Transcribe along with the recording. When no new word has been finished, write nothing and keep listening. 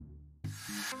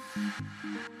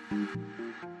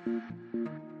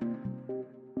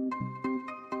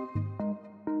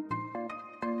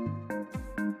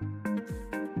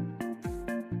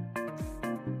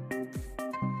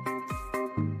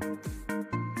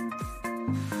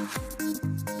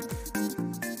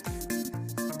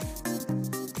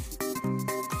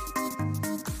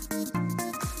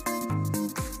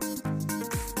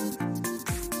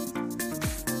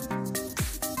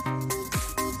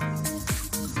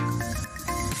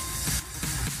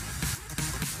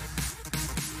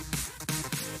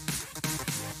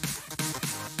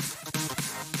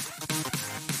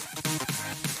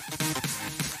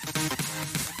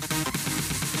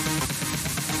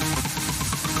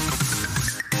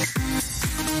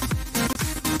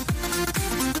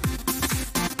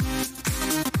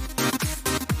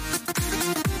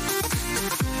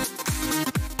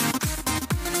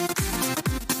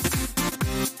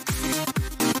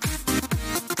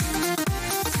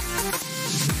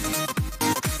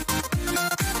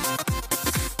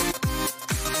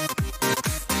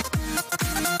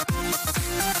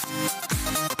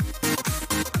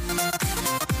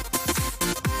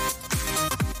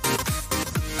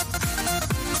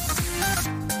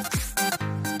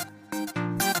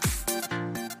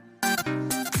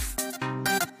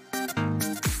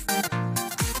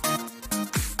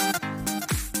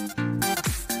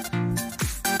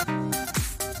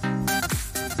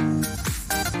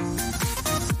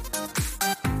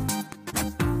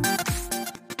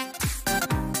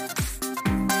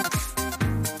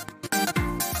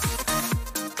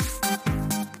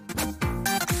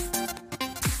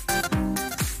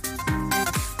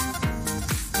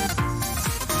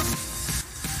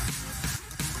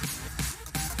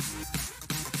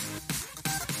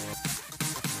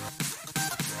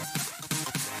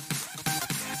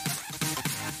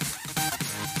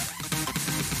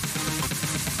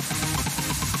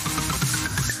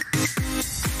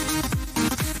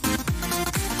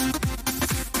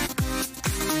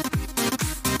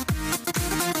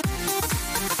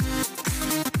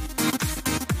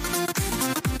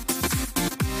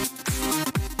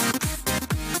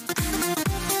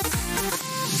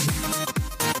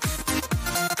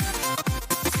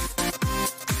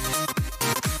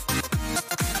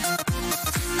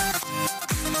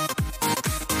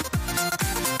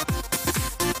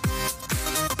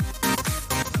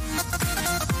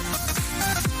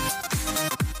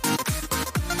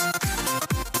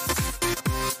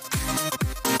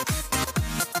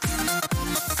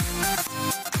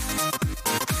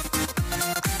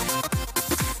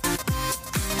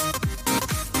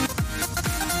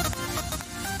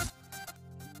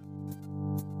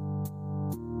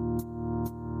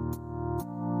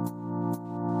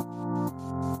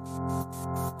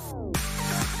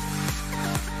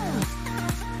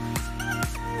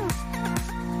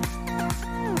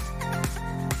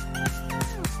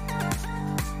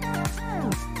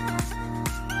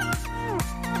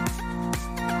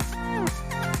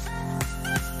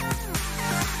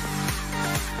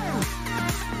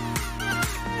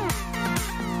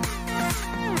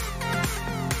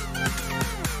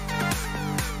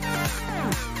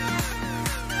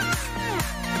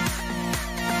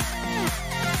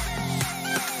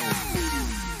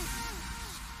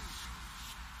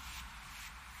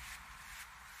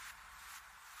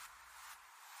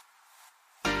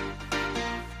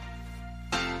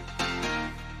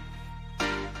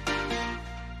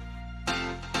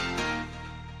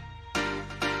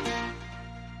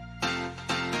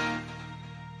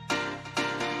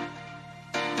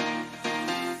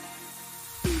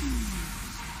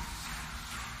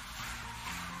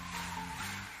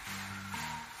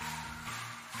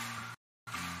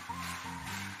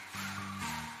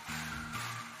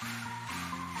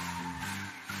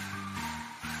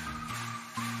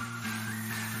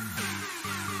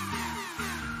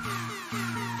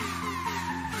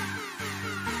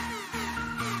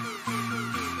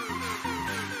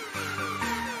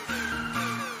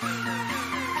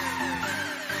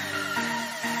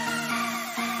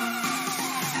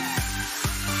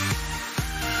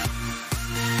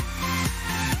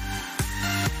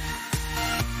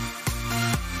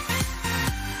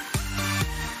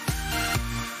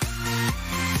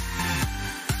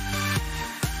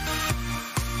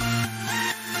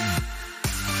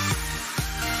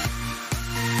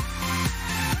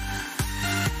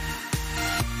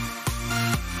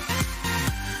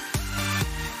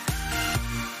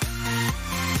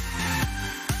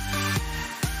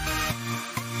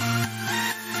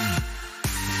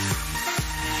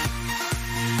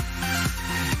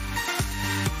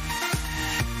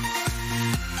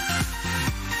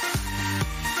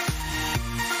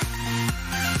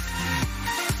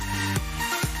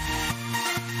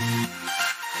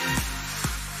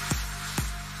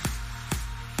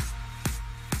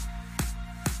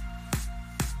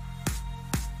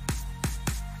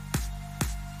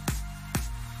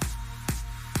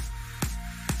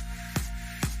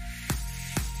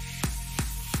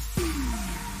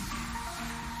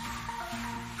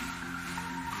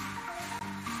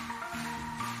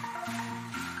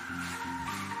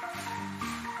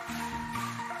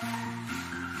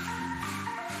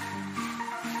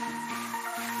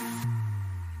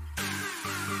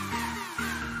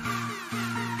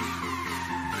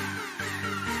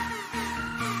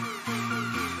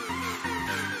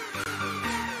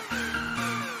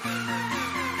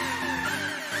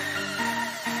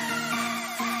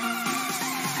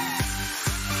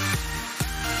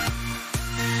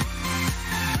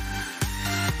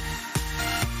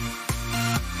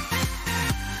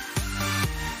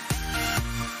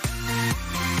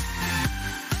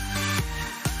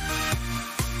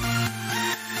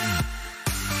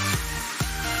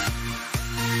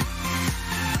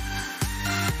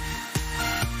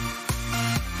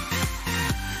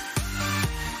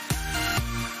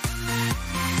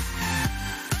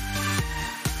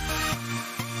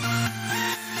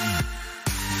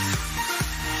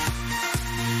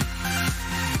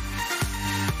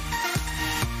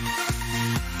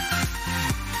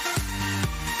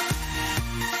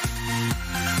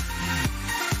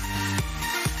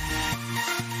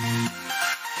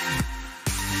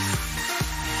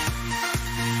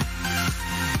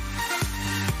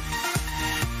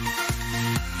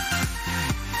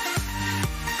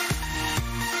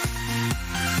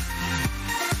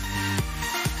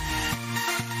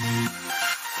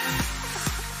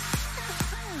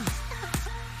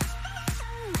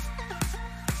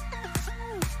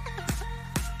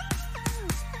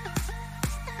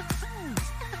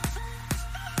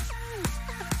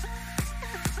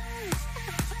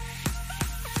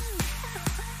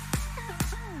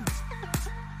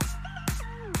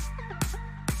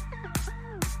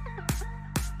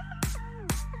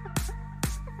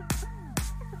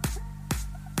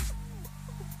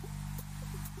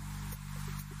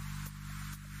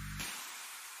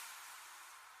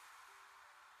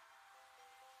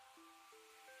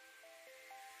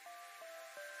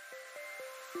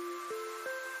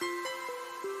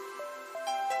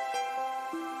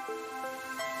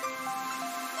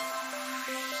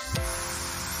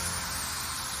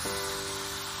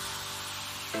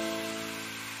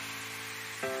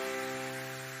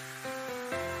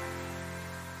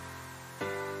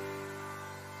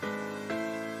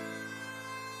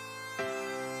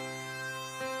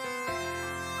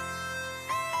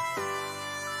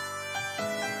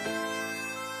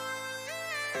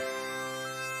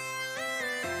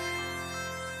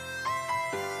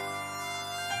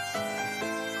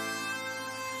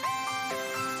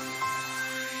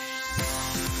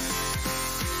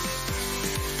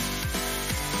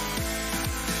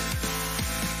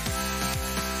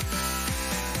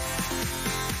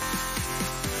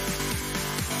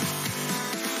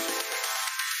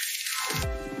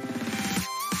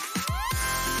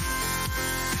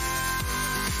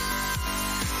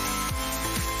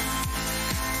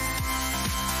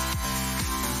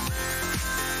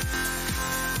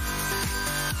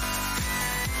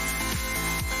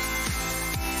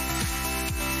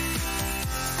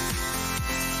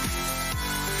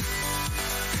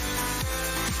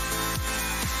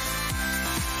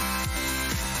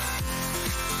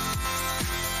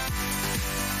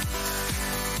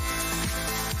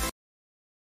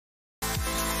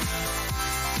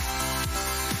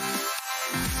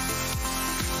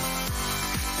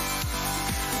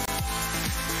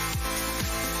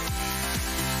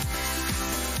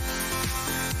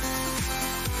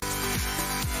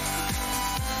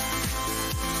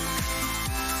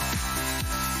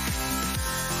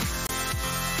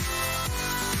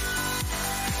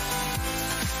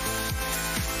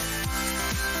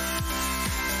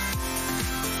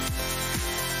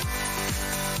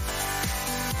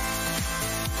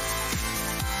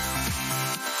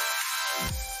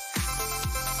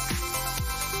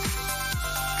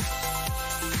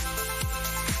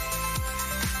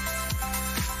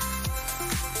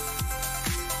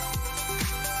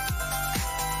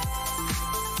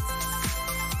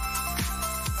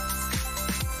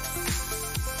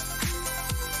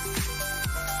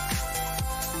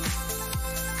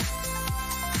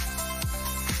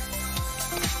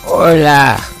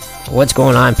Hola! What's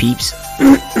going on, peeps?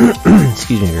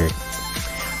 Excuse me, Rick.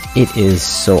 It is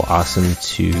so awesome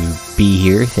to be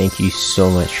here. Thank you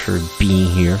so much for being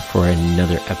here for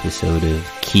another episode of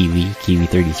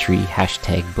Kiwi33,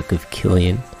 hashtag Book of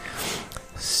Killian.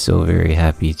 So very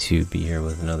happy to be here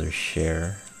with another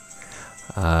share.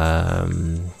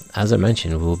 As I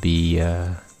mentioned, we'll be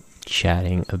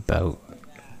chatting about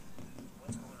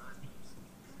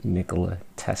Nikola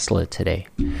Tesla today.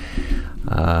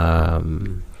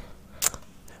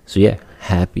 So yeah,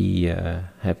 happy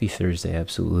Thursday.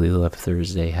 Absolutely love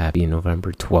Thursday. Happy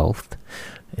November 12th.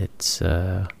 It's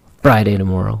Friday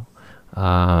tomorrow.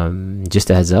 Just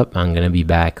a heads up, I'm gonna be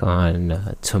back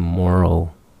on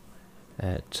tomorrow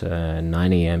at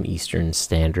 9 a.m. Eastern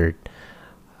Standard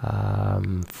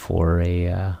for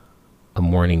a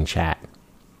morning chat.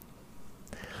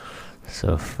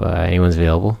 So if anyone's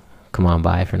available, come on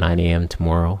by for 9 a.m.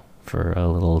 tomorrow for a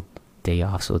little day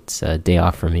off. So it's a day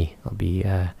off for me. I'll be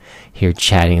here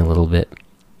chatting a little bit.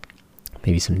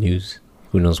 Maybe some news.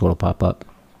 Who knows what'll pop up.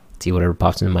 See whatever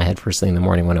pops into my head first thing in the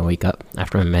morning when I wake up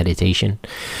after my meditation.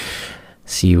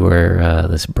 See where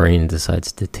this brain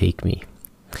decides to take me.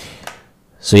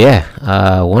 So yeah,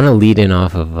 I want to lead in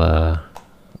off of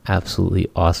absolutely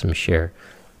awesome share.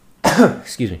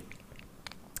 Excuse me.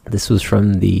 This was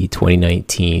from the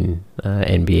 2019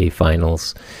 NBA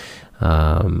Finals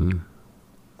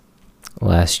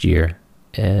last year,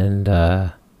 and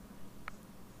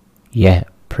yeah,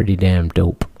 pretty damn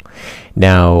dope.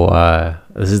 Now,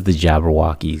 this is the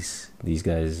Jabberwockies. These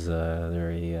guys,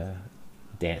 they're a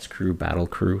dance crew, battle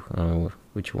crew. I don't know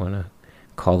what you want to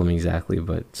call them exactly,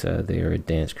 but they are a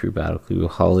dance crew, battle crew.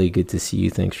 Holly, good to see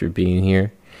you. Thanks for being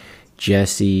here.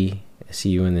 Jesse, I see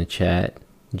you in the chat.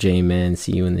 J-Man,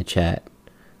 see you in the chat.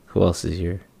 Who else is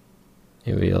here?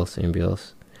 Anybody else? Anybody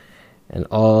else? And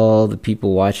all the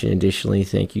people watching additionally,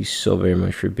 thank you so very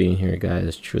much for being here,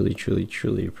 guys. Truly, truly,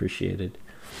 truly appreciated.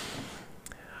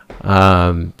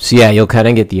 So yeah, you'll kind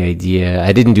of get the idea.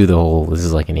 I didn't do the whole, this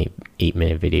is like an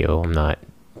 8-minute video. We're not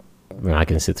going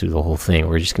to sit through the whole thing.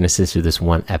 We're just going to sit through this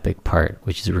one epic part,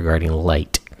 which is regarding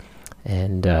light.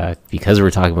 And because we're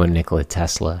talking about Nikola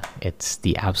Tesla, it's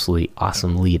the absolutely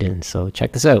awesome lead-in. So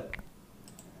check this out.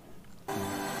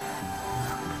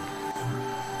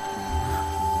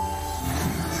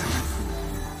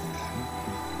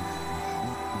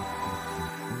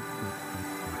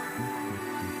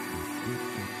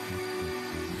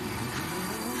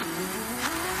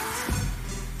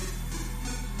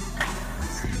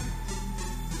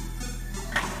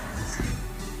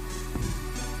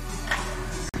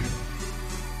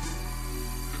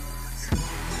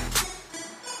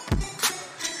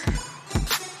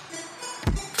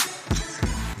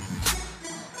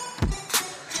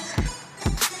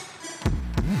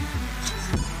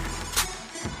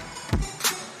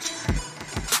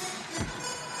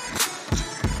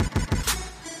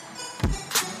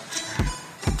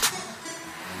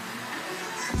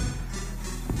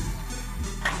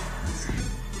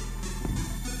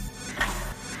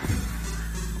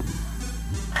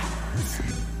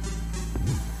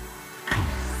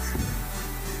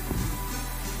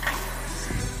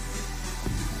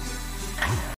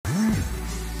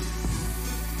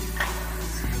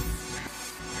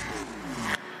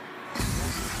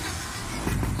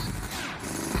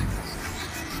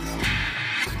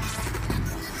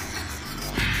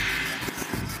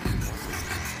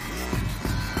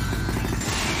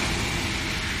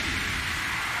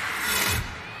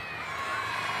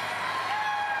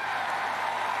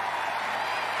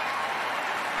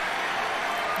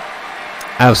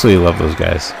 Absolutely love those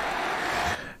guys.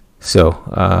 So,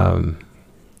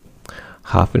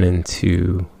 hopping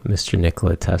into Mr.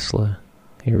 Nikola Tesla.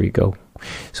 Here we go.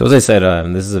 So as I said,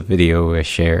 this is a video I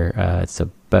share. It's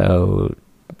about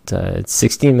it's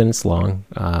 16 minutes long.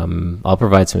 I'll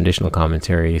provide some additional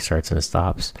commentary, starts and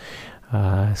stops.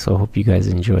 So I hope you guys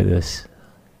enjoy this.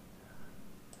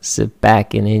 Sit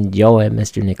back and enjoy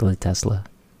Mr. Nikola Tesla.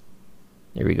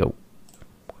 Here we go.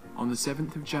 On the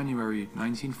 7th of January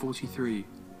 1943,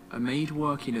 a maid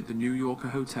working at the New Yorker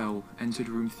Hotel entered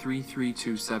room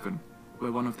 3327,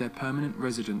 where one of their permanent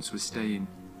residents was staying.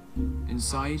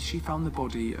 Inside, she found the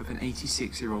body of an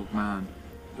 86-year-old man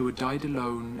who had died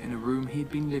alone in a room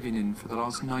he'd been living in for the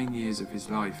last 9 years of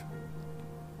his life.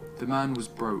 The man was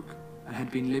broke and had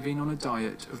been living on a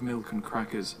diet of milk and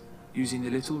crackers, using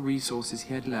the little resources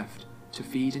he had left to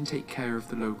feed and take care of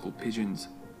the local pigeons.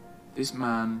 This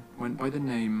man went by the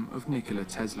name of Nikola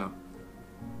Tesla.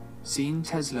 Seeing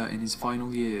Tesla in his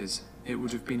final years, it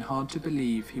would have been hard to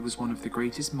believe he was one of the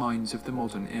greatest minds of the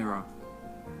modern era.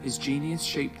 His genius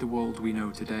shaped the world we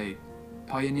know today,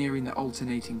 pioneering the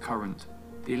alternating current,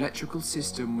 the electrical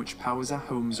system which powers our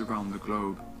homes around the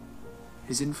globe.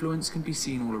 His influence can be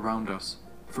seen all around us,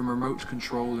 from remote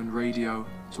control and radio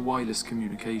to wireless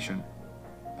communication.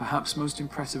 Perhaps most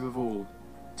impressive of all,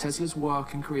 Tesla's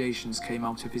work and creations came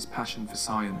out of his passion for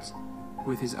science,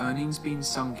 with his earnings being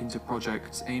sunk into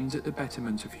projects aimed at the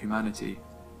betterment of humanity,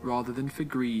 rather than for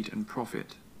greed and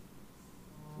profit.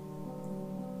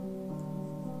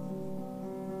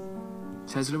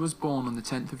 Tesla was born on the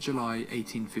 10th of July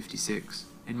 1856,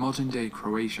 in modern-day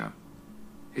Croatia.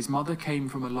 His mother came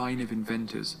from a line of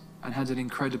inventors and had an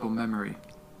incredible memory,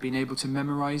 being able to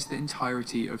memorize the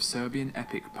entirety of Serbian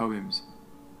epic poems,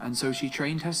 and so she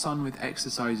trained her son with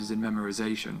exercises in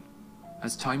memorization.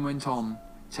 As time went on,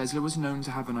 Tesla was known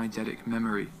to have an eidetic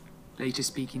memory, later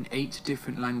speaking 8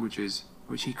 different languages,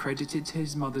 which he credited to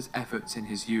his mother's efforts in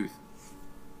his youth.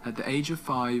 At the age of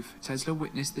 5, Tesla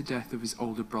witnessed the death of his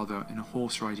older brother in a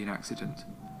horse-riding accident,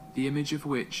 the image of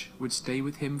which would stay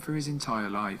with him for his entire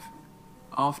life.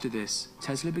 After this,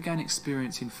 Tesla began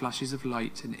experiencing flashes of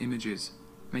light and images,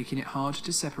 making it hard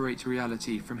to separate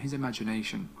reality from his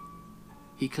imagination.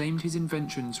 He claimed his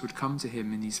inventions would come to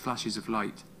him in these flashes of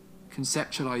light,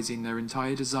 conceptualizing their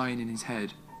entire design in his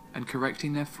head and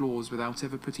correcting their flaws without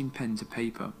ever putting pen to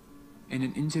paper. In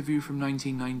an interview from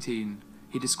 1919,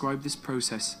 he described this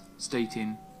process,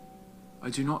 stating, "I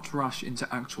do not rush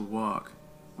into actual work.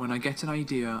 When I get an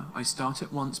idea, I start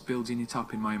at once building it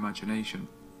up in my imagination.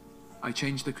 I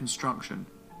change the construction,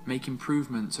 make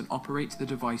improvements and operate the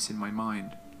device in my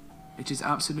mind. It is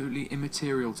absolutely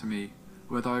immaterial to me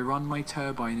whether I run my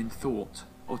turbine in thought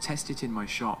or test it in my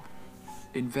shop.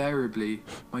 Invariably,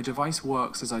 my device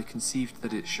works as I conceived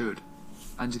that it should,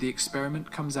 and the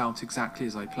experiment comes out exactly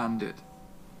as I planned it.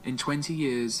 In 20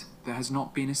 years, there has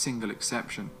not been a single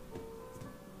exception."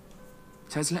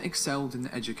 Tesla excelled in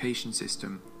the education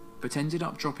system, but ended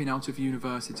up dropping out of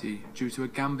university due to a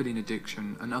gambling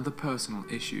addiction and other personal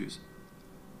issues.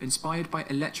 Inspired by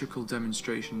electrical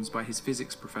demonstrations by his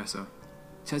physics professor,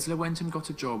 Tesla went and got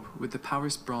a job with the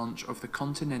Paris branch of the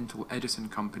Continental Edison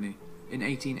Company in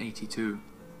 1882,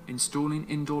 installing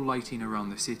indoor lighting around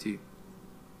the city.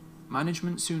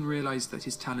 Management soon realized that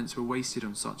his talents were wasted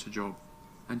on such a job,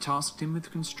 and tasked him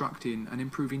with constructing and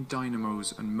improving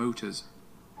dynamos and motors.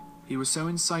 He was so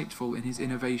insightful in his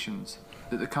innovations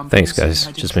that the company Thanks, guys.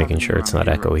 had him Just making traveling sure it's around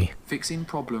not Europe, echoey. fixing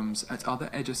problems at other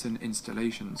Edison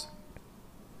installations.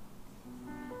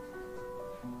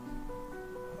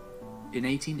 In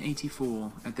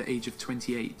 1884, at the age of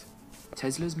 28,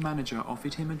 Tesla's manager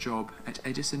offered him a job at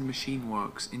Edison Machine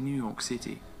Works in New York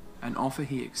City, an offer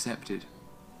he accepted.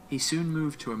 He soon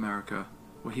moved to America,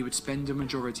 where he would spend a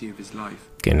majority of his life.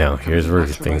 Okay, now becoming here's a where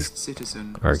naturalized things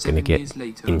citizen are 7 gonna get years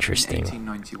later, interesting. In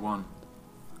 1891.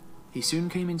 He soon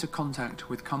came into contact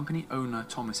with company owner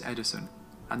Thomas Edison,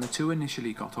 and the two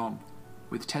initially got on,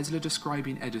 with Tesla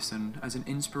describing Edison as an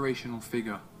inspirational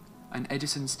figure, and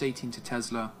Edison stating to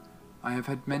Tesla, "I have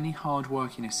had many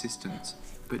hard-working assistants,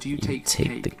 but you take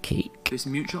the cake." cake. This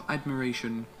mutual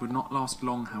admiration would not last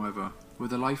long, however,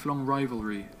 with a lifelong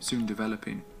rivalry soon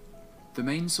developing. The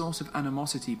main source of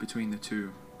animosity between the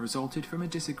two resulted from a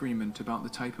disagreement about the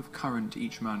type of current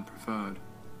each man preferred.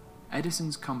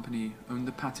 Edison's company owned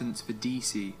the patents for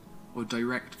DC, or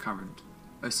direct current,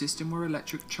 a system where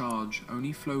electric charge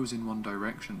only flows in one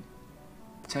direction.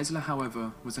 Tesla,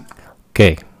 however, was an...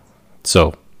 Okay,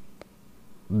 so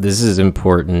this is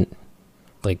important.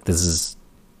 Like, this is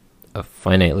a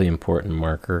finitely important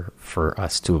marker for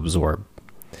us to absorb.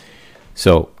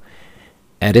 So,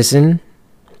 Edison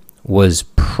was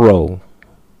pro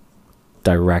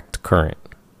direct current.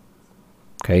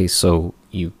 Okay, so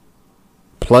you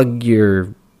plug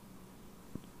your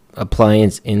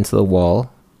appliance into the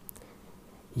wall,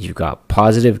 you've got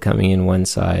positive coming in one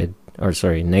side, or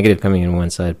sorry, negative coming in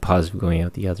one side, positive going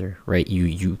out the other, right?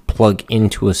 You plug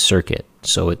into a circuit,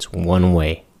 so it's one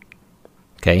way.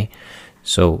 Okay,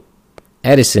 so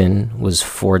Edison was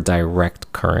for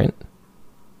direct current,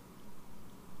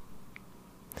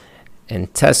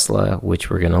 and Tesla, which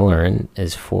we're going to learn,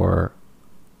 is for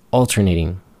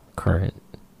alternating current,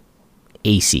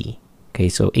 AC. Okay,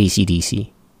 so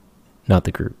AC/DC, not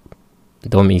the group.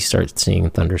 Don't make me start singing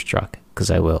Thunderstruck, because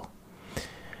I will.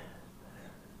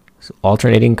 So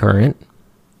alternating current,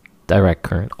 direct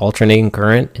current. Alternating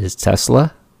current is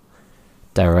Tesla.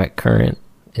 Direct current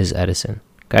is Edison.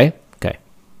 Okay? Okay.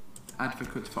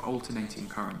 advocate for alternating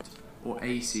current, or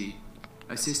AC,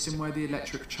 a system where the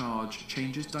electric charge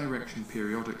changes direction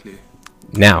periodically.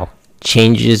 Now,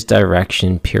 changes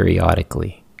direction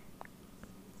periodically.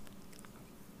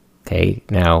 Okay,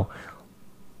 now,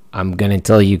 I'm gonna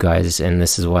tell you guys, and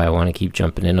this is why I want to keep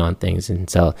jumping in on things and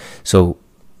tell. So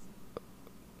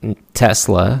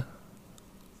Tesla,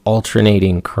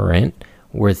 alternating current,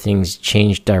 where things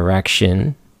change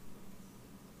direction.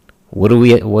 What do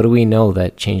we know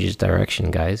that changes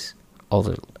direction, guys? What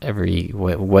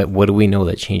do we know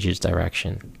that changes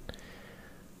direction?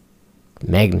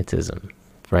 Magnetism,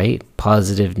 right?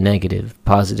 Positive,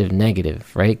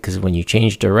 negative, right? Because when you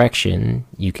change direction,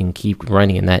 you can keep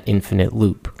running in that infinite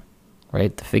loop,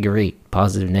 right? The figure eight,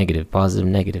 positive, negative, positive,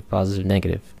 negative, positive,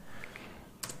 negative.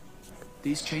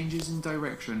 These changes in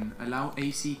direction allow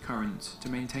AC current to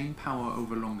maintain power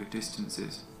over longer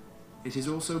distances. It is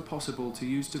also possible to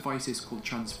use devices called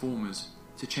transformers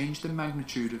to change the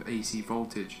magnitude of AC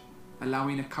voltage,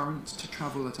 allowing a current to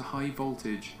travel at a high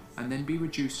voltage and then be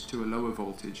reduced to a lower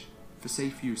voltage for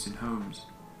safe use in homes.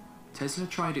 Tesla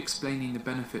tried explaining the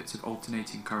benefits of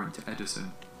alternating current to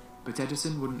Edison, but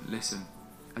Edison wouldn't listen,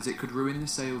 as it could ruin the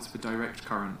sales for direct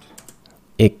current.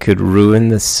 It could ruin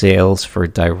the sales for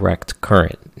direct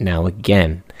current. Now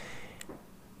again,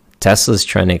 Tesla's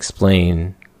trying to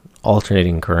explain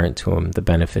alternating current to him, the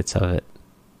benefits of it.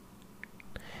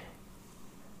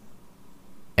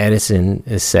 Edison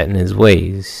is set in his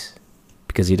ways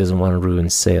because he doesn't want to ruin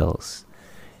sales.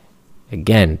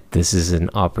 Again, this is an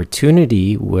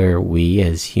opportunity where we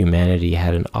as humanity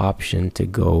had an option to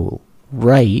go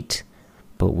right,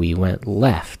 but we went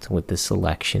left with the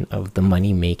selection of the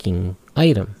money-making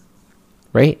item,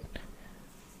 right?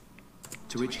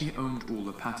 To which he owned all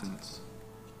the patents.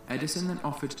 Edison then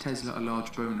offered Tesla a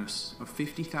large bonus of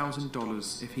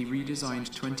 $50,000 if he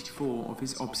redesigned 24 of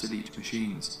his obsolete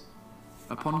machines.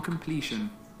 Upon completion,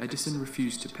 Edison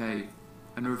refused to pay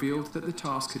and revealed that the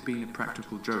task had been a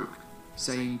practical joke,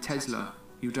 saying, "Tesla,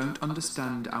 you don't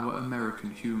understand our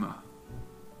American humor."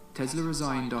 Tesla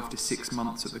resigned after 6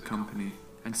 months at the company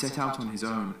and set out on his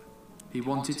own. He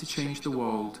wanted to change the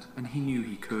world, and he knew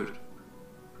he could.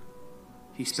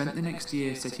 He spent the next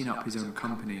year setting up his own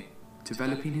company,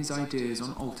 developing his ideas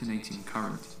on alternating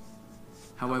current.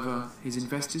 However, his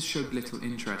investors showed little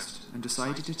interest and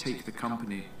decided to take the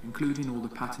company, including all the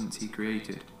patents he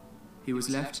created. He was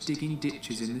left digging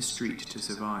ditches in the street to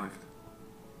survive.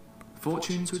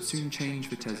 Fortunes would soon change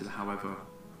for Tesla, however,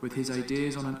 with his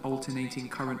ideas on an alternating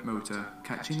current motor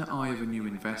catching the eye of a new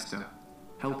investor,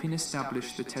 helping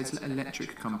establish the Tesla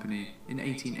Electric Company in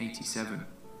 1887.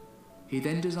 He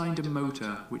then designed a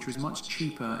motor which was much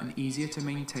cheaper and easier to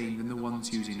maintain than the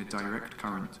ones using a direct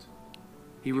current.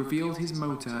 He revealed his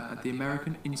motor at the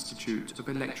American Institute of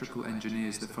Electrical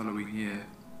Engineers the following year,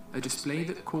 a display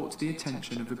that caught the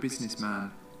attention of a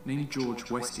businessman named George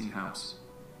Westinghouse.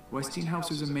 Westinghouse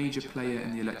was a major player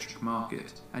in the electric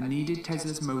market and needed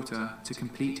Tesla's motor to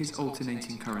complete his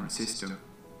alternating current system,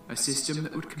 a system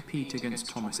that would compete against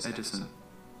Thomas Edison.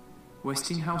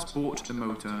 Westinghouse bought the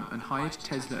motor and hired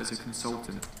Tesla as a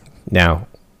consultant. Now,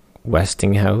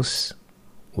 Westinghouse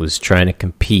was trying to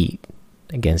compete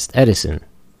against Edison,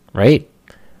 right?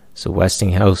 So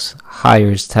Westinghouse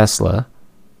hires Tesla.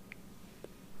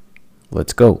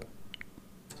 Let's go.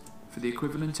 For the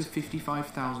equivalent of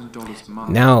 $55,000 a month.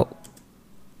 Now,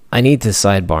 I need to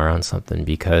sidebar on something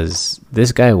because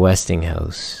this guy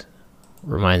Westinghouse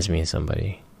reminds me of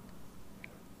somebody.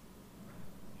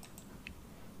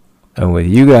 And with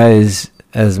you guys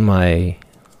as my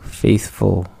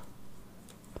faithful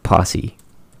posse,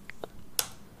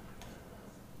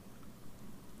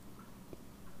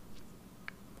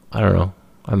 I don't know,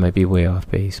 I might be way off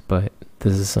base, but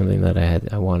this is something that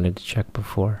I wanted to check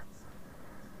before.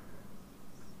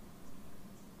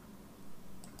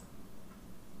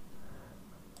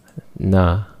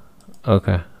 Nah.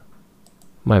 Okay.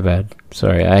 My bad.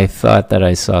 Sorry. I thought that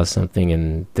I saw something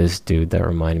in this dude that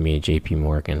reminded me of JP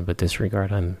Morgan, but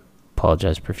disregard. I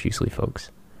apologize profusely,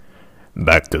 folks.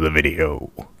 Back to the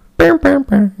video.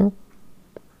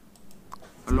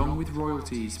 Along with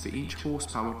royalties for each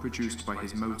horsepower produced by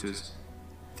his motors,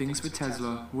 things for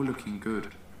Tesla were looking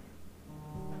good.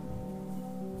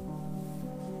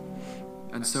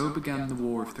 And so began the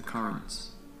war of the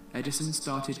currents. Edison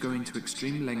started going to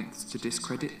extreme lengths to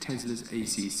discredit Tesla's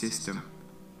AC system.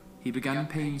 He began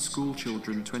paying school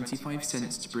children 25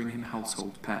 cents to bring him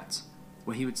household pets,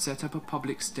 where he would set up a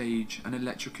public stage and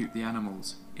electrocute the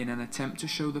animals, in an attempt to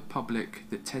show the public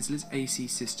that Tesla's AC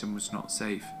system was not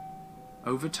safe.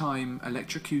 Over time,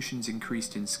 electrocutions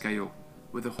increased in scale,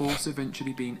 with a horse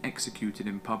eventually being executed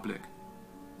in public.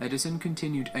 Edison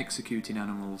continued executing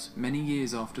animals many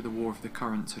years after the War of the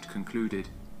Currents had concluded,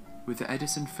 with the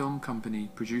Edison Film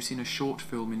Company producing a short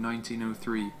film in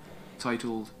 1903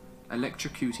 titled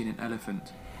Electrocuting an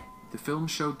Elephant. The film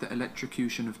showed the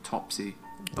electrocution of Topsy,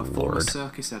 a former Lord.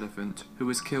 circus elephant who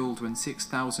was killed when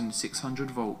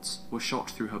 6,600 volts were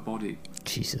shot through her body.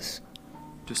 Jesus.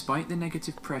 Despite the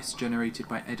negative press generated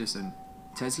by Edison,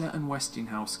 Tesla and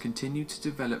Westinghouse continued to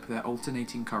develop their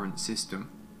alternating current system.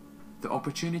 The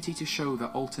opportunity to show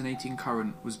that alternating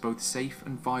current was both safe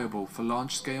and viable for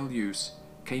large-scale use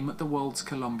came at the World's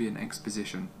Columbian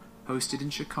Exposition, hosted in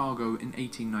Chicago in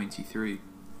 1893.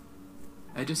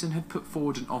 Edison had put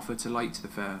forward an offer to light the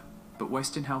fair, but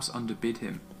Westinghouse underbid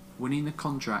him, winning the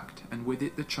contract and with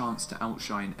it the chance to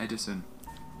outshine Edison.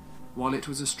 While it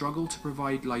was a struggle to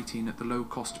provide lighting at the low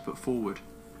cost put forward,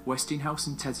 Westinghouse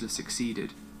and Tesla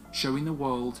succeeded, showing the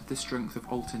world the strength of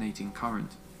alternating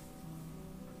current.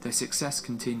 Their success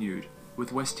continued,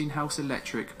 with Westinghouse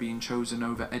Electric being chosen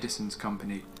over Edison's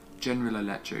company, General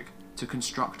Electric, to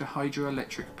construct a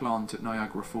hydroelectric plant at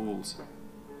Niagara Falls.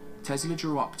 Tesla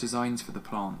drew up designs for the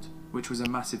plant, which was a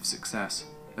massive success,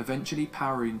 eventually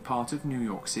powering part of New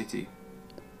York City.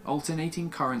 Alternating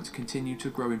current continued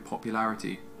to grow in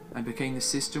popularity and became the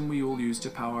system we all use to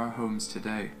power our homes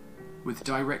today, with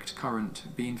direct current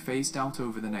being phased out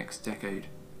over the next decade.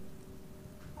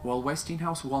 While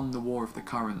Westinghouse won the War of the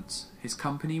Currents, his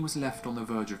company was left on the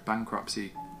verge of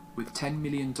bankruptcy, with $10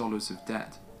 million of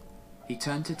debt. He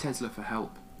turned to Tesla for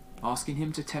help, asking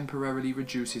him to temporarily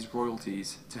reduce his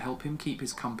royalties to help him keep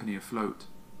his company afloat.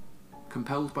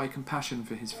 Compelled by compassion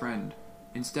for his friend,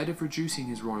 instead of reducing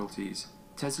his royalties,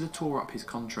 Tesla tore up his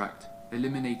contract,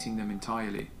 eliminating them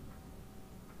entirely.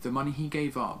 The money he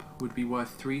gave up would be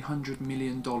worth $300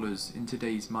 million in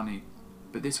today's money,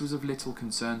 but this was of little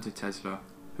concern to Tesla,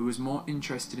 who was more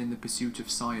interested in the pursuit of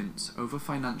science over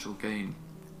financial gain.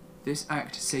 This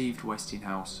act saved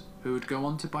Westinghouse, who would go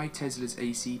on to buy Tesla's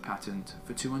AC patent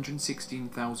for $216,000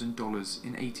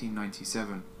 in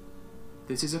 1897.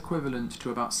 This is equivalent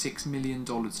to about $6 million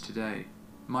today,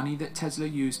 money that Tesla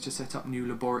used to set up new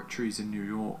laboratories in New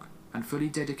York and fully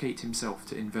dedicate himself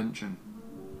to invention.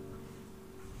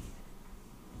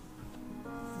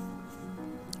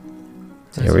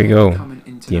 There we go, Become an the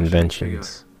international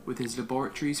inventions. figure, with his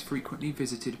laboratories frequently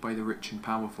visited by the rich and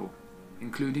powerful,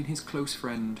 including his close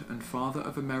friend and father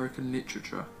of American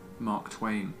literature, Mark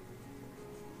Twain.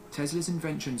 Tesla's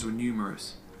inventions were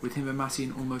numerous, with him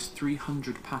amassing almost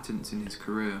 300 patents in his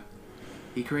career.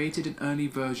 He created an early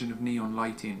version of neon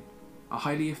lighting, a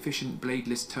highly efficient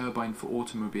bladeless turbine for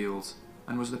automobiles,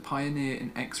 and was the pioneer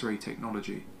in X-ray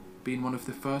technology, being one of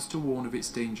the first to warn of its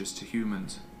dangers to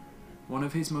humans. One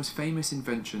of his most famous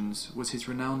inventions was his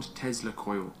renowned Tesla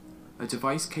coil, a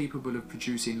device capable of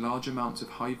producing large amounts of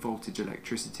high-voltage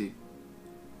electricity.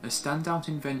 A standout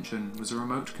invention was a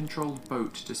remote-controlled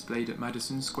boat displayed at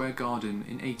Madison Square Garden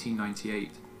in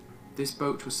 1898. This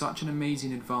boat was such an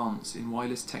amazing advance in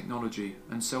wireless technology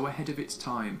and so ahead of its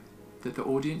time that the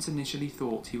audience initially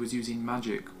thought he was using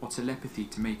magic or telepathy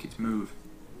to make it move.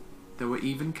 There were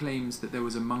even claims that there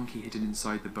was a monkey hidden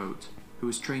inside the boat, who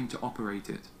was trained to operate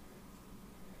it.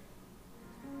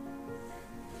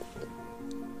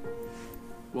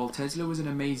 While Tesla was an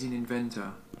amazing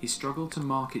inventor, he struggled to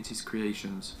market his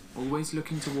creations, always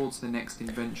looking towards the next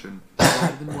invention,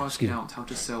 rather than working out how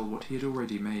to sell what he had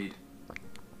already made.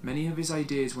 Many of his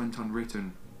ideas went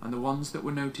unwritten, and the ones that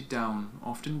were noted down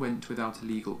often went without a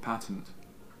legal patent.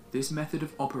 This method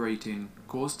of operating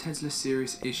caused Tesla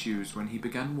serious issues when he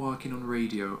began working on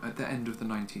radio at the end of the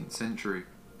 19th century.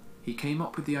 He came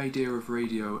up with the idea of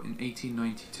radio in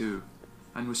 1892,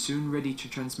 and was soon ready to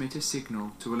transmit a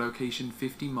signal to a location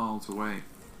 50 miles away.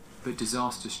 But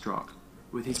disaster struck,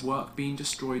 with his work being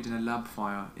destroyed in a lab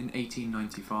fire in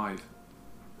 1895.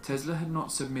 Tesla had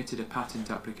not submitted a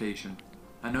patent application,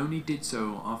 and only did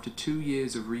so after 2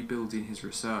 years of rebuilding his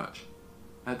research.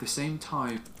 At the same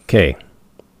time... Okay.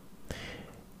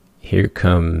 Here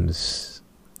comes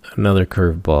another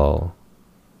curveball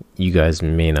you guys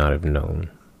may not have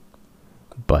known,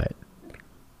 but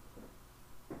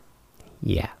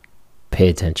yeah, pay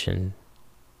attention,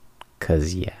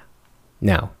 cause yeah.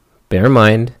 Now, bear in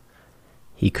mind,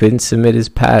 he couldn't submit his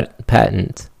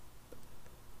patent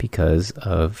because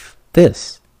of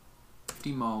this.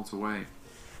 50 miles away,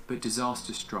 but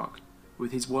disaster struck,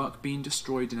 with his work being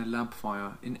destroyed in a lab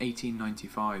fire in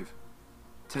 1895.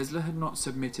 Tesla had not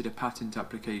submitted a patent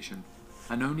application,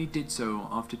 and only did so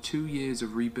after 2 years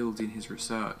of rebuilding his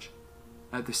research.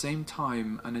 At the same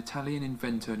time, an Italian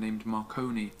inventor named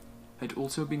Marconi had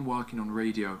also been working on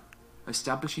radio,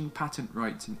 establishing patent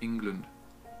rights in England,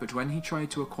 but when he tried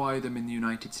to acquire them in the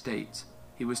United States,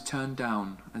 he was turned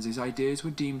down as his ideas were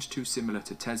deemed too similar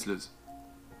to Tesla's.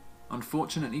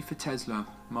 Unfortunately for Tesla,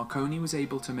 Marconi was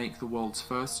able to make the world's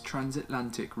first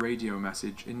transatlantic radio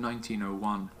message in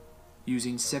 1901,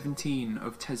 using 17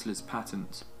 of Tesla's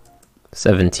patents.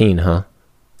 17, huh?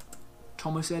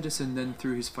 Thomas Edison then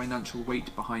threw his financial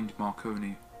weight behind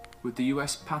Marconi, with the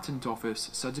US Patent Office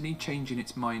suddenly changing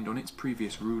its mind on its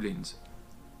previous rulings.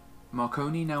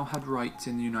 Marconi now had rights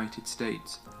in the United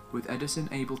States, with Edison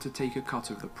able to take a cut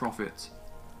of the profits.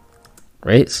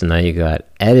 Right, so now you got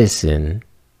Edison,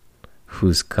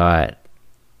 who's got,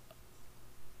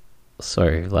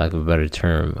 sorry, for lack of a better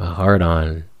term, a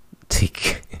hard-on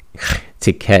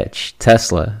to catch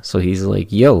Tesla. So he's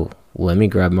like, yo, let me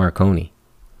grab Marconi.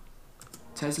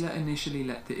 Tesla initially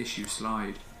let the issue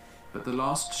slide, but the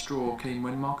last straw came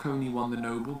when Marconi won the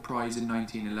Nobel Prize in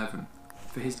 1911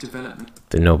 for his development.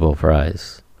 The Nobel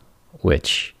Prize,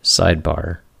 which,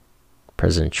 sidebar,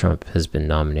 President Trump has been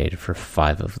nominated for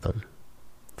 5 of them.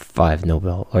 5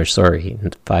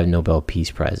 Nobel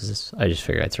Peace Prizes. I just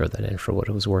figured I'd throw that in for what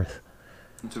it was worth.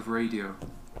 Of radio,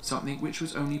 something which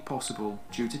was only possible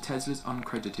due to Tesla's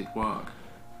uncredited work.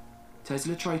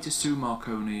 Tesla tried to sue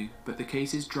Marconi, but the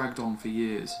cases dragged on for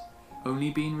years,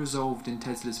 only being resolved in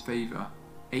Tesla's favour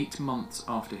 8 months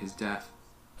after his death.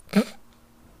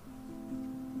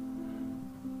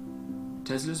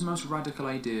 Tesla's most radical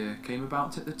idea came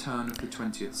about at the turn of the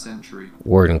 20th century.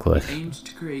 Wardenclyffe. He aimed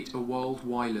to create a world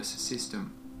wireless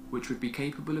system, which would be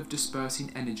capable of dispersing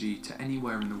energy to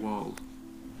anywhere in the world.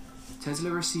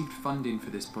 Tesla received funding for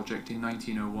this project in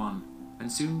 1901,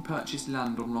 and soon purchased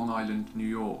land on Long Island, New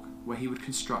York, where he would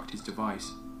construct his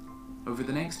device. Over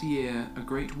the next year, a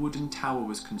great wooden tower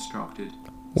was constructed,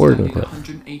 standing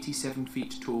 187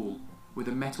 feet tall, with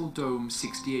a metal dome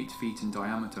 68 feet in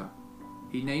diameter.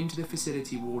 He named the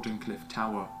facility Wardenclyffe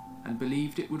Tower, and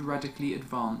believed it would radically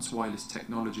advance wireless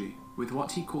technology, with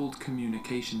what he called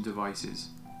communication devices,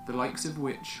 the likes of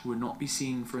which would not be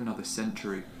seen for another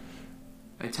century.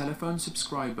 A telephone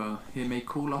subscriber here may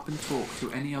call up and talk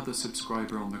to any other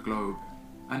subscriber on the globe.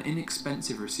 An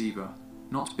inexpensive receiver,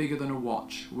 not bigger than a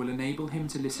watch, will enable him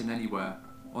to listen anywhere,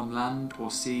 on land or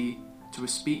sea, to a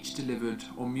speech delivered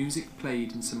or music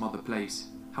played in some other place,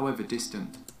 however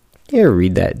distant. Yeah,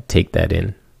 read that, take that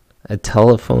in. A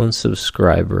telephone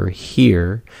subscriber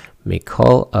here may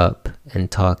call up and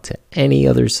talk to any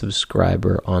other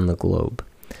subscriber on the globe.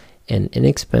 An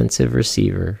inexpensive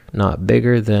receiver, not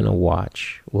bigger than a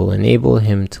watch, will enable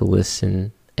him to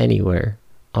listen anywhere,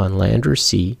 on land or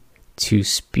sea, to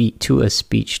a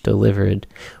speech delivered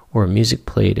or music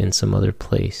played in some other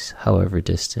place, however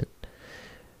distant.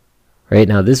 Right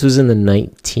now, this was in the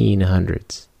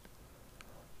 1900s.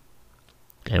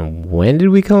 And when did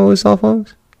we come up with cell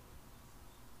phones?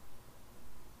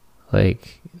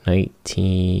 Like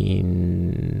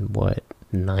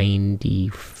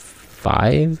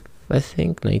 95, I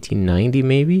think, 1990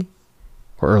 maybe,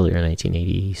 or earlier,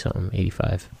 1980 something,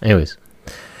 85. Anyways.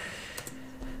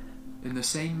 In the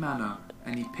same manner,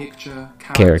 any picture,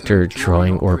 character,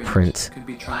 drawing, or print can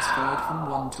be transferred from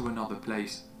one to another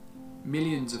place.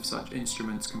 Millions of such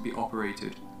instruments can be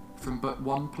operated from but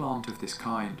one plant of this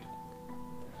kind.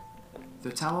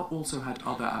 The tower also had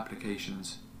other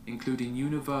applications, including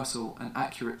universal and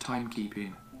accurate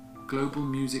timekeeping, global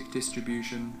music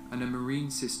distribution, and a marine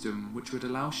system which would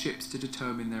allow ships to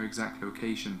determine their exact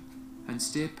location and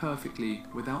steer perfectly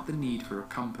without the need for a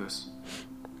compass.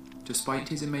 Despite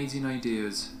his amazing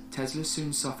ideas, Tesla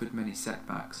soon suffered many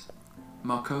setbacks.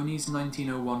 Marconi's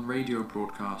 1901 radio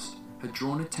broadcast had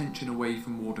drawn attention away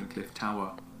from Wardenclyffe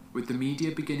Tower, with the media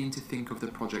beginning to think of the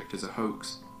project as a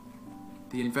hoax.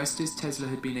 The investors Tesla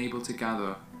had been able to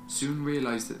gather soon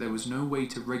realized that there was no way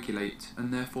to regulate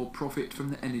and therefore profit from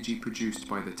the energy produced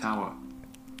by the tower.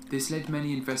 This led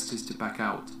many investors to back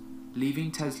out,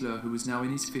 leaving Tesla, who was now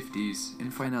in his 50s, in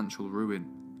financial ruin.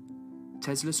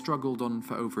 Tesla struggled on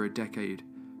for over a decade,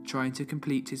 trying to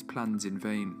complete his plans in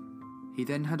vain. He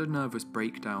then had a nervous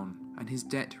breakdown, and his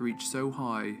debt reached so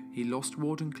high he lost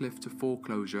Wardenclyffe to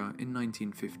foreclosure in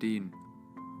 1915.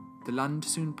 The land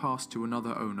soon passed to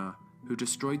another owner, who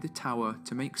destroyed the tower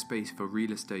to make space for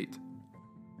real estate.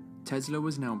 Tesla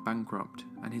was now bankrupt,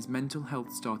 and his mental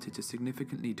health started to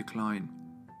significantly decline.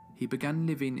 He began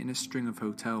living in a string of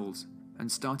hotels,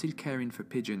 and started caring for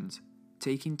pigeons,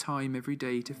 taking time every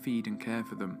day to feed and care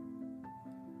for them.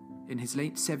 In his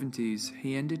late 70s,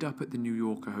 he ended up at the New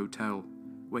Yorker Hotel,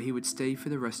 where he would stay for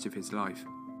the rest of his life.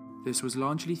 This was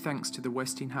largely thanks to the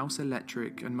Westinghouse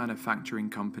Electric and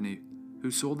Manufacturing Company, who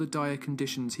saw the dire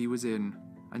conditions he was in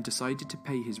and decided to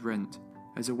pay his rent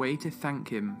as a way to thank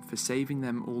him for saving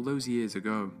them all those years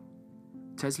ago.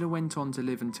 Tesla went on to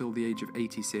live until the age of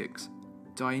 86,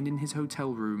 dying in his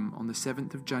hotel room on the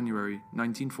 7th of January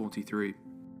 1943.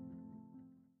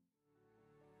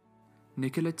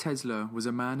 Nikola Tesla was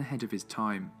a man ahead of his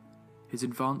time. His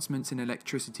advancements in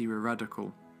electricity were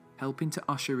radical, helping to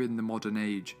usher in the modern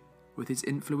age, with his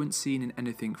influence seen in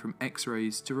anything from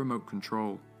X-rays to remote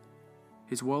control.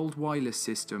 His world wireless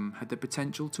system had the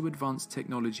potential to advance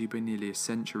technology by nearly a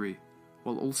century,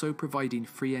 while also providing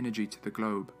free energy to the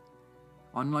globe.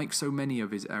 Unlike so many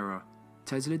of his era,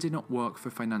 Tesla did not work for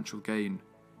financial gain,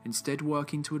 instead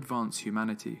working to advance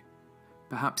humanity.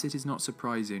 Perhaps it is not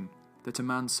surprising that a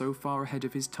man so far ahead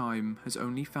of his time has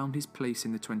only found his place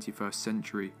in the 21st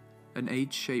century, an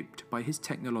age shaped by his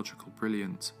technological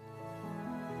brilliance.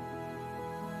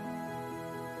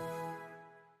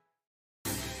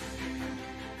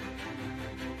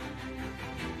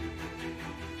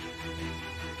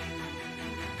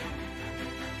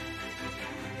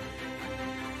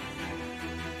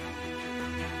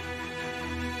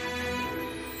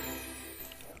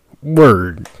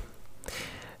 Word.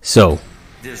 So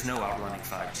there's no outrunning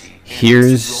 5G.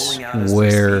 Here's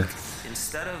where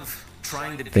instead of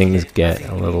trying to things get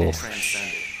a little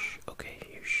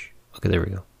okay, there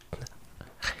we go.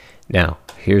 Now,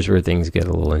 here's where things get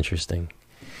a little interesting.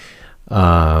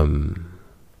 Nikola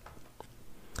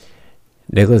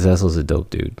Tesla's a dope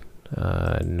dude.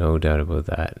 No doubt about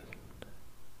that.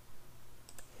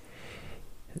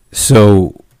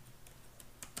 So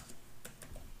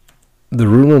the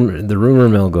rumor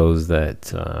mill goes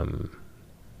that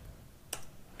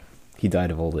he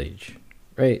died of old age,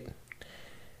 right?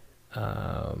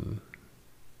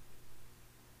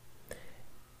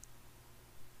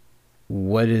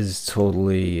 What is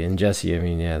totally, and Jesse, I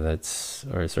mean, yeah, that's,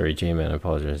 or sorry, J-Man, I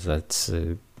apologize. That's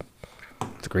a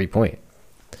great point.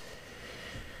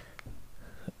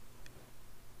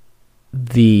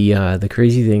 The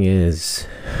crazy thing is,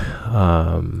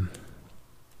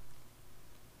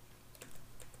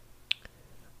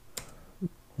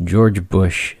 George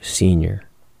Bush Sr.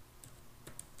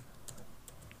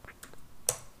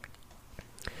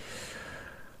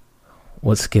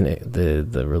 What's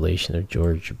the relation of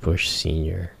George Bush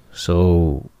Sr.?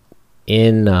 So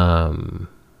in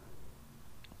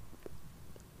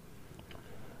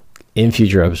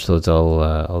future episodes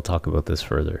I'll talk about this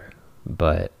further,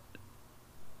 but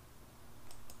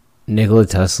Nikola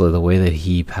Tesla, the way that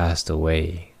he passed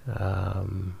away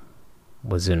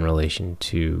was in relation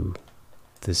to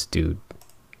this dude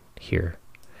here.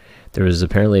 There was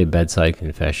apparently a bedside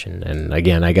confession, and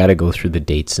again, I gotta go through the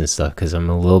dates and stuff because I'm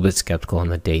a little bit skeptical on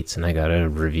the dates, and I gotta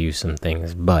review some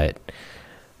things. But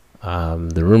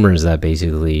the rumor is that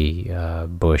basically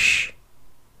Bush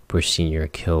Sr.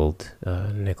 killed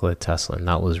Nikola Tesla, and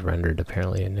that was rendered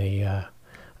apparently in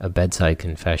a bedside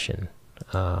confession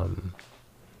when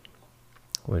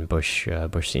Bush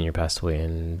Sr. passed away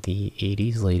in the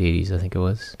 80s, late 80s, I think it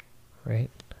was, right?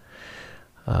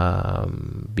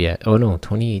 Yeah. Oh no,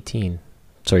 2018.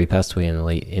 Sorry, he passed away in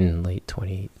late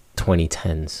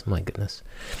 2010s. My goodness.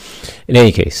 In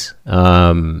any case,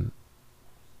 but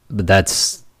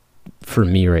that's, for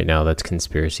me right now, that's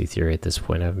conspiracy theory at this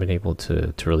point. I haven't been able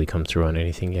to really come through on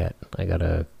anything yet. I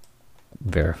gotta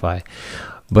verify.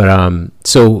 But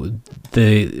so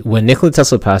when Nikola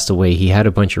Tesla passed away, he had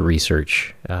a bunch of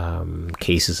research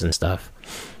cases and stuff.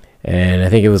 And I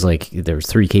think it was like there was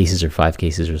 3 cases or 5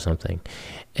 cases or something.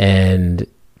 And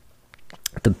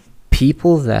the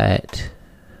people that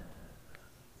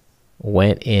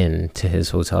went into his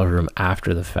hotel room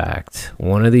after the fact,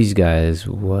 one of these guys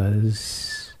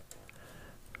was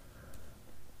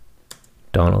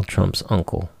Donald Trump's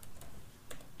uncle.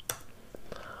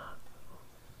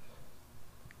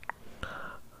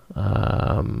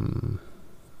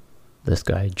 This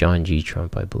guy, John G.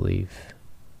 Trump, I believe.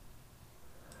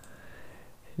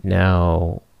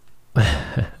 Now,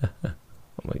 oh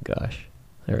my gosh,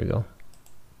 there we go.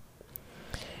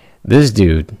 This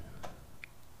dude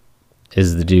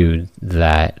is the dude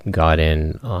that got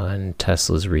in on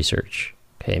Tesla's research.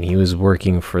 Okay, and he was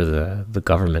working for the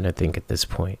government, I think, at this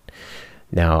point.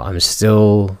 Now,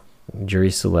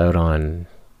 jury's still out on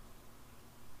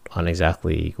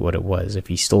exactly what it was, if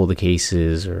he stole the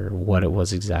cases or what it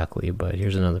was exactly, but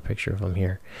here's another picture of him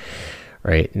here.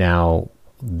 Right, now,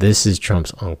 this is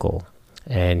Trump's uncle,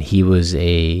 and he was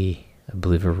I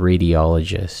believe, a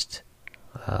radiologist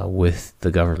with the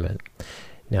government.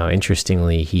 Now,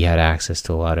 interestingly, he had access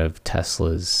to a lot of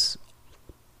Tesla's,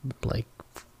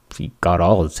 he got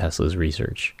all of Tesla's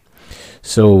research.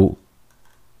 So,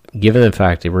 given the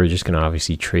fact that we're just going to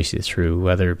obviously trace it through,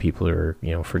 whether people are,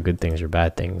 for good things or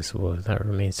bad things, well, that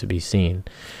remains to be seen.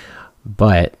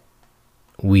 But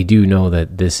we do know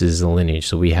that this is a lineage.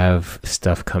 So we have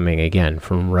stuff coming again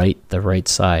from the right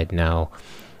side. Now,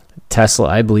 Tesla,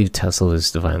 I believe Tesla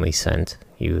was divinely sent.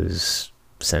 He was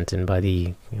sent in by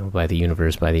the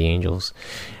universe, by the angels.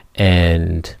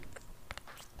 And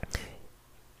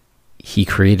he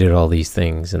created all these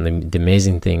things, and the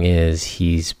amazing thing is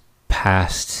he's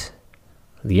passed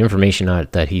the information,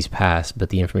 not that he's passed, but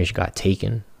the information got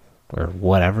taken or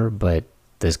whatever, but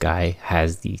this guy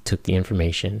took the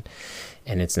information,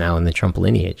 and it's now in the Trump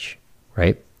lineage,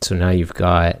 right? So now you've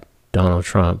got Donald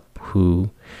Trump,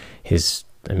 who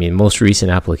most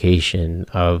recent application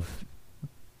of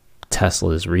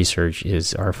Tesla's research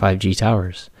is our 5G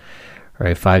towers,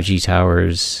 right? 5G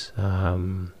towers,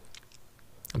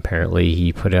 apparently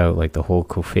he put out like the whole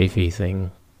Covfefe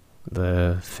thing,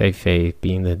 the Feifei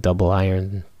being the double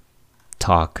iron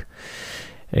talk.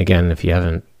 And again, if you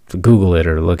haven't, Google it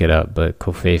or look it up, but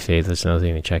Covfefe, that's another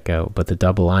thing to check out. But the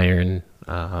double iron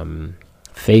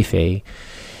Feifei,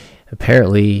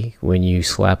 apparently when you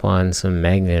slap on some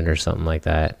magnet or something like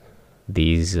that,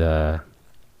 these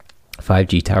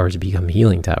 5G towers become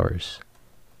healing towers.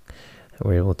 And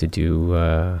we're able to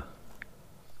do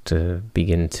to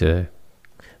begin to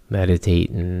meditate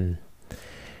and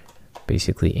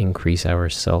basically increase our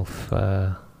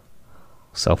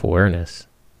self-awareness.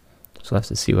 So we'll have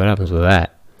to see what happens with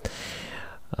that.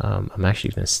 I'm actually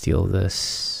going to steal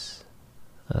this.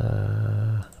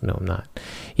 No, I'm not.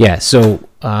 Yeah, so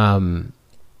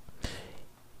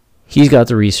he's got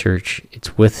the research.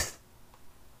 It's with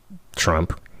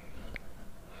Trump.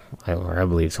 I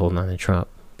believe it's holding on to Trump,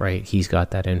 right? He's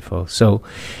got that info. So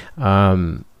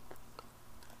I'm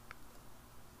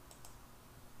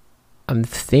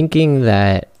thinking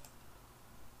that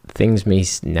things may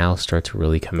now start to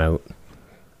really come out.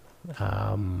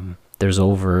 There's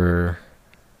over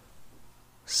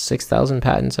 6,000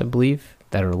 patents, I believe,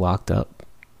 that are locked up,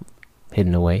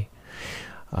 hidden away.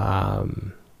 So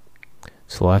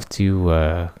we'll have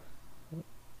to,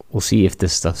 we'll see if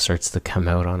this stuff starts to come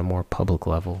out on a more public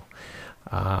level.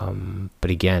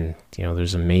 But again,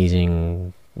 there's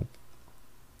amazing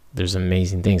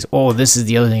things. Oh, this is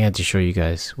the other thing I had to show you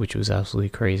guys, which was absolutely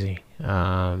crazy.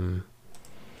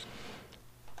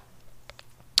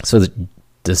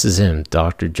 This is him,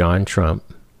 Dr. John Trump,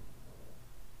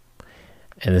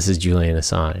 and this is Julian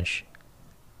Assange,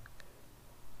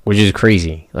 which is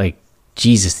crazy. Like,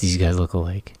 Jesus, these guys look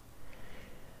alike,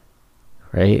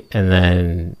 right? And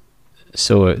then,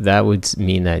 so that would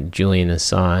mean that Julian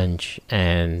Assange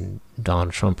and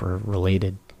Donald Trump are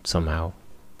related somehow,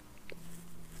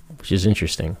 which is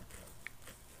interesting.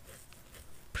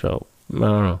 So I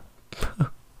don't know.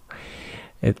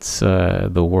 It's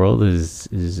the world is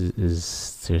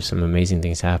there's some amazing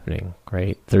things happening,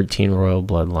 right? 13 royal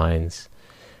bloodlines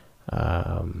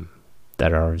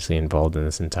that are obviously involved in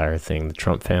this entire thing. The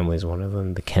Trump family is one of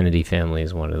them. The Kennedy family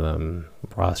is one of them.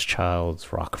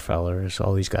 Rothschilds, Rockefellers,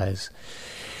 all these guys.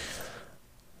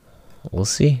 We'll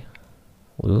see.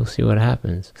 We'll see what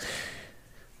happens.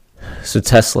 So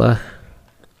Tesla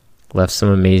left some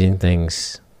amazing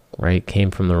things, right? Came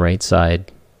from the right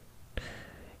side.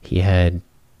 He had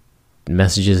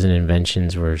messages and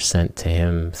inventions were sent to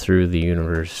him through the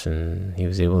universe, and he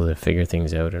was able to figure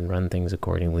things out and run things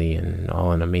accordingly, and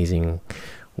all an amazing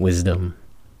wisdom.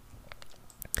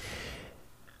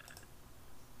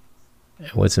 And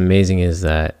what's amazing is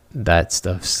that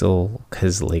stuff still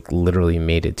has literally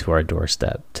made it to our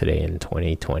doorstep today in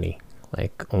 2020,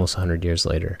 almost 100 years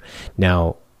later.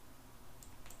 Now,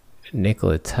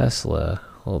 Nikola Tesla,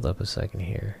 hold up a second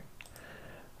here.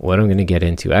 What I'm going to get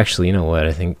into, actually, you know what,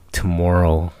 I think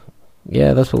tomorrow,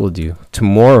 yeah, that's what we'll do.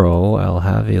 Tomorrow, I'll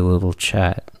have a little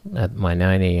chat at my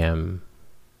 9 a.m.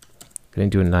 I'm going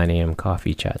to do a 9 a.m.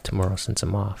 coffee chat tomorrow since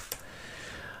I'm off.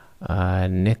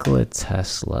 Nikola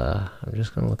Tesla, I'm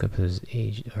just going to look up his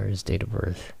age, or his date of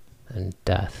birth and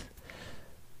death.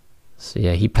 So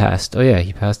yeah, he passed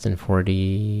in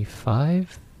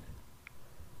 45?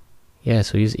 Yeah,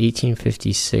 so he was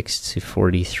 1856 to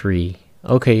 43.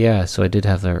 Okay, yeah, so I did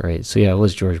have that right. So yeah, it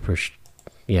was George Bush.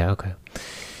 Yeah, okay.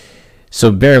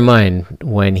 So bear in mind,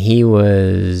 when he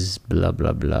was blah,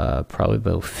 blah, blah, probably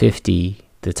about 50,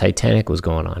 the Titanic was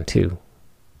going on too,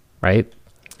 right?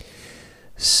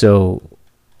 So,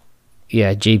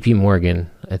 yeah, JP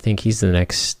Morgan, I think he's the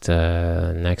next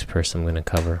person I'm going to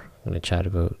cover, I'm going to chat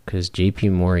about, because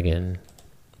JP Morgan,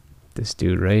 this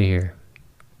dude right here,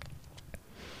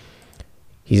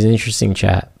 he's an interesting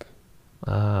chap.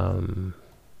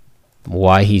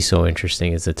 Why he's so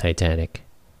interesting is the Titanic.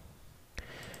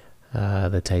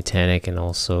 And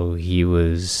also he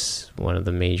was one of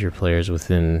the major players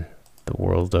within the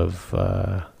world of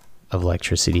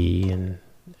electricity and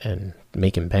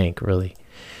making bank, really.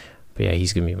 But yeah,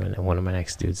 he's gonna be one of my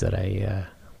next dudes that I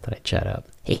chat up.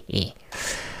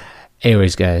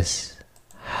 Anyways, guys,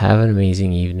 have an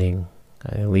amazing evening.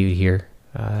 I leave it here.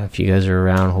 If you guys are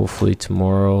around, hopefully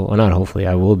tomorrow, well, not hopefully,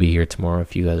 I will be here tomorrow.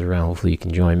 If you guys are around, hopefully you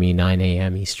can join me, 9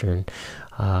 a.m. Eastern.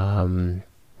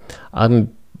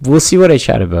 We'll see what I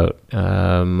chat about.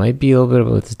 Might be a little bit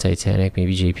about the Titanic,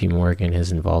 maybe JP Morgan,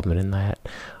 his involvement in that.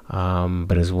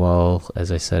 But as well,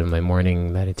 as I said, my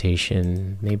morning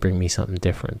meditation may bring me something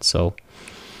different. So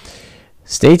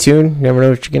stay tuned. Never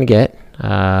know what you're going to get.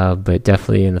 But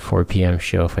definitely in the 4 p.m.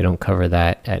 show, if I don't cover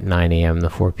that at 9 a.m., the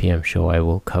 4 p.m. show, I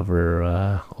will cover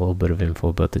a little bit of info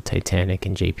about the Titanic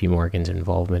and JP Morgan's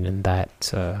involvement in that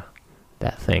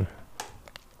thing.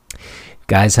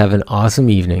 Guys, have an awesome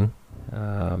evening.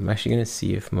 I'm actually going to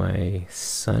see if my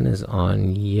son is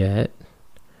on yet.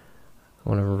 I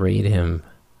want to raid him.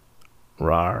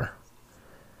 Rar.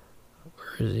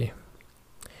 Where is he?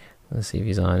 Let's see if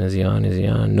he's on. Is he on? Is he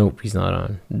on? Nope, he's not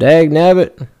on. Dag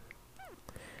nabbit.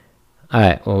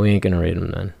 Alright, well, we ain't going to raid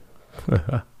him then.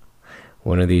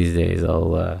 One of these days,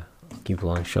 I'll keep a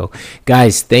long show.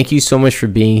 Guys, thank you so much for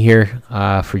being here,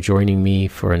 for joining me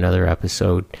for another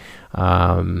episode.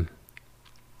 Nikola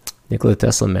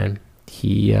Tesla, man.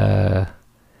 He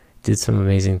did some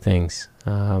amazing things.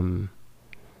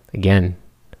 Again,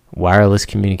 wireless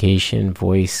communication,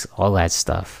 voice, all that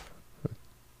stuff.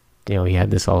 You know, he had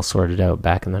this all sorted out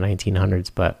back in the 1900s,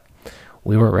 but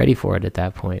we weren't ready for it at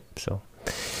that point. So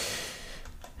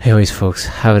anyways, folks,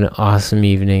 have an awesome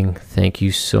evening. Thank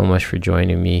you so much for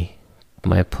joining me.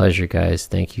 My pleasure, guys.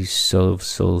 Thank you so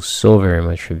very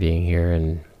much for being here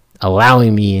and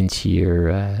allowing me into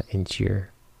your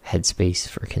headspace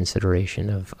for consideration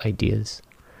of ideas.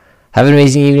 Have an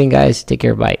amazing evening, guys. Take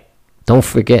care. Bye. Don't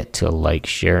forget to like,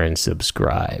 share, and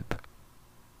subscribe.